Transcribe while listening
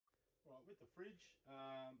with the fridge,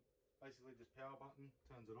 basically just power button,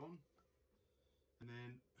 turns it on. And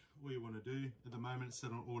then all you want to do, at the moment it's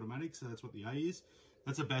set on automatic, so that's what the A is.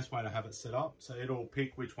 That's the best way to have it set up. So it'll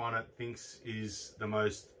pick which one it thinks is the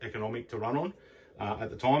most economic to run on at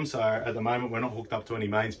the time. So at the moment, we're not hooked up to any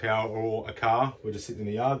mains power or a car. We're just sitting in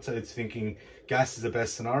the yard. So it's thinking gas is the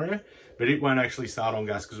best scenario, but it won't actually start on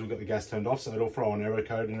gas because we've got the gas turned off. So it'll throw an error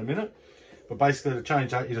code in a minute. But basically to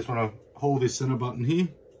change that, you just want to hold this center button here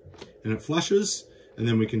and it flashes, and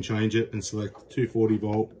then we can change it and select 240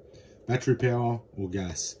 volt battery power or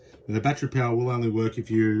gas. And the battery power will only work if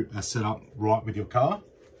you are set up right with your car.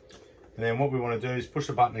 And then what we want to do is push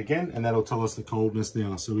the button again, and that'll tell us the coldness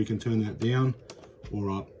now. So we can turn that down or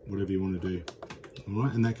up, whatever you want to do. All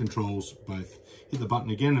right, and that controls both. Hit the button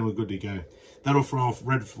again and we're good to go. That'll throw off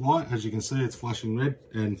red light. As you can see, it's flashing red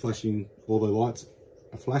and flashing, all the lights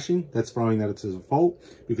are flashing. That's throwing that it's a fault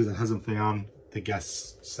because it hasn't found the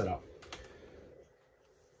gas setup.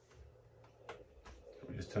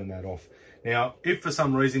 We just turn that off. Now, if for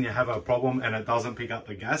some reason you have a problem and it doesn't pick up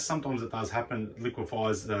the gas, sometimes it does happen, it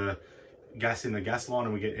liquefies the gas in the gas line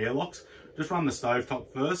and we get airlocks. Just run the stove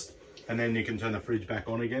top first, and then you can turn the fridge back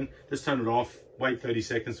on again. Just turn it off, wait 30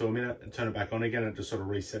 seconds to a minute and turn it back on again. It just sort of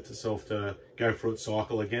resets itself to go through its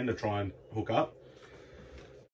cycle again to try and hook up.